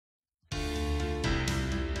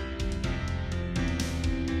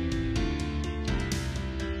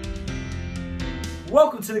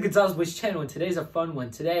Welcome to the Gonzalez Boys channel, and today's a fun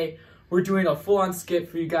one. Today, we're doing a full-on skit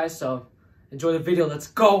for you guys, so enjoy the video. Let's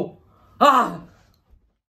go! Ah!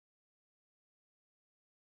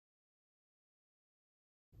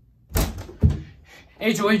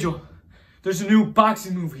 Angel, there's a new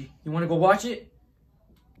boxing movie. You want to go watch it?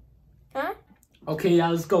 Huh? Okay, yeah,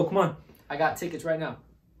 let's go. Come on. I got tickets right now.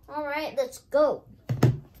 All right, let's go.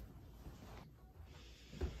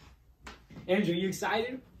 Angel, you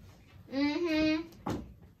excited? Mm-hmm.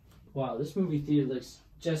 Wow, this movie theater looks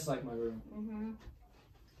just like my room. Mm-hmm.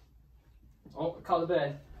 Oh, I called the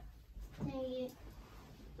bed. Hey.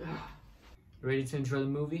 Ready to enjoy the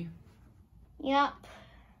movie? Yep.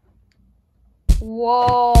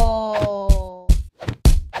 Whoa.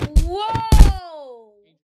 Whoa.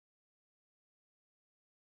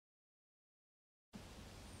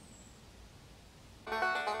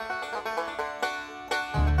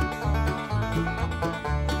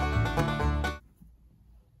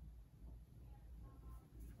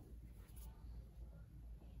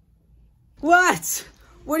 What?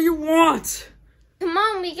 What do you want? Come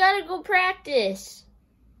on, we gotta go practice.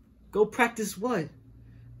 Go practice what?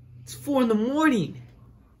 It's 4 in the morning.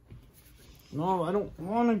 No, I don't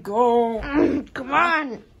want to go. Come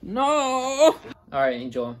on. No. All right,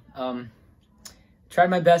 Angel. Tried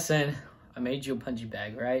my best and I made you a punching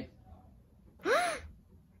bag, right?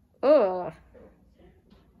 Ugh.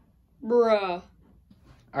 Bruh. All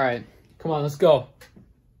right, come on, let's go.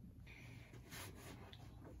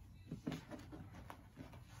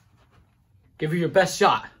 Give her your best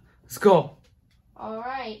shot. Let's go. All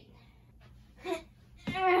right.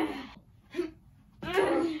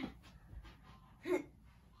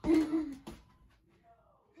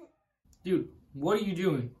 Dude, what are you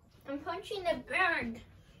doing? I'm punching the bag.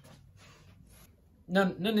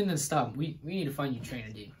 No, stop. We need to find you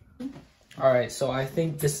trainer, dude. All right, so I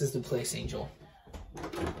think this is the place, Angel.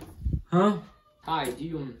 Huh? Hi,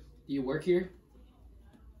 do you work here?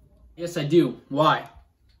 Yes, I do. Why?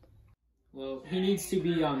 Well, he needs to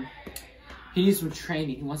be, he needs some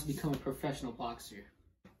training. He wants to become a professional boxer.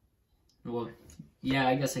 Well, yeah,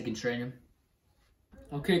 I guess I can train him.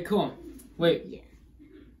 Okay, cool. Wait. Yeah.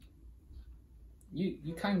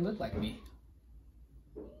 You kind of look like me.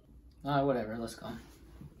 Whatever, let's go.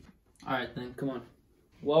 Alright then, come on.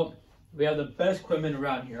 Well, we have the best equipment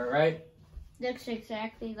around here, alright? Looks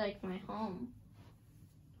exactly like my home.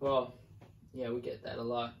 Well, yeah, we get that a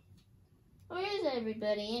lot. Where is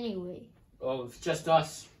everybody anyway? Oh, it's just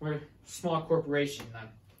us. We're a small corporation.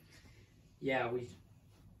 Yeah,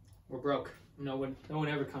 we're broke. No one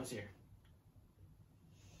ever comes here.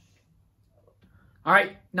 All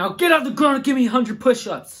right, now get off the ground and give me 100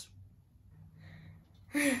 push-ups.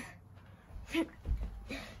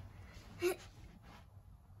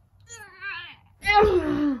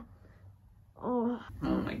 Oh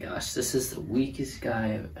my gosh, this is the weakest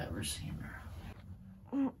guy I've ever seen.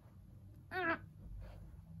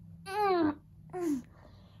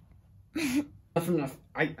 Enough.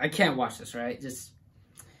 I can't watch this, right? Just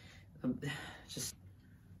I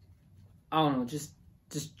don't know. Just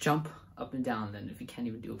jump up and down. Then if you can't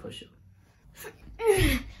even do a push-up.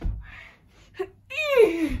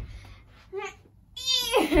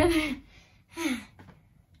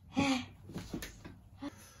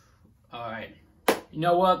 All right. You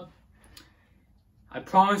know what? I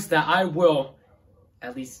promise that I will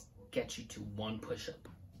at least get you to 1 push-up.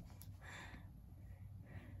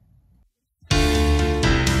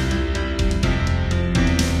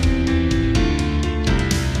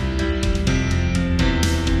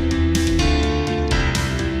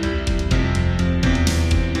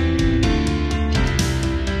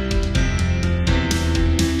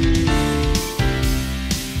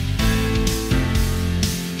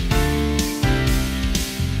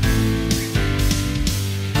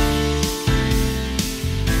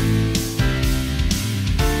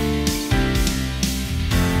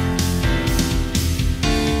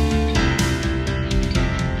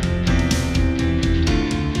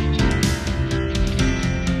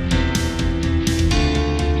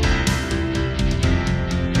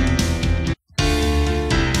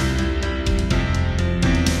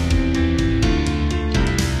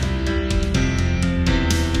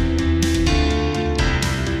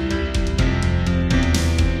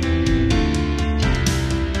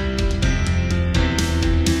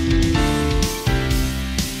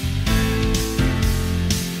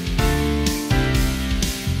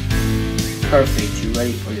 Perfect, you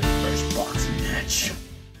ready for your first boxing match?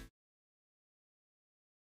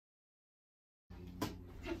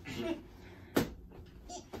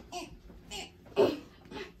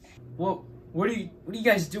 What are you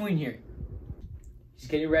guys doing here?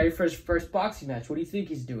 getting ready for his first boxing match. What do you think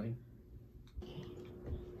he's doing?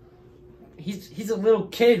 He's a little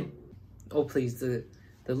kid. Oh, please, the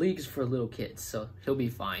league is for little kids, so he'll be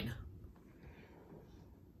fine.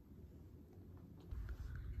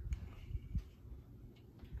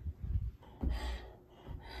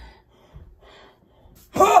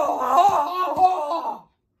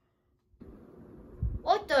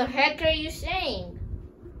 What the heck are you saying?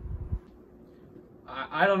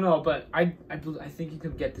 I don't know, but I think you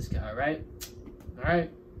can get this guy, all right? All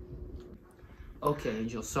right? Okay,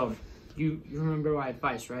 Angel, so you remember my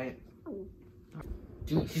advice, right?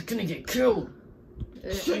 Dude, he's gonna get killed.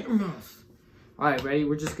 Shut your mouth. All right, ready?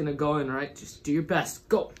 We're just gonna go in, all right? Just do your best.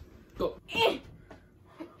 Go. Go.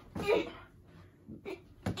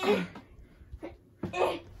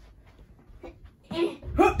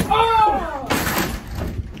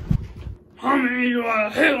 How many do I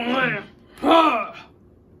hit on?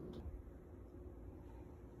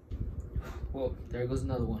 Well, there goes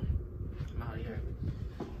another one. I'm out of here.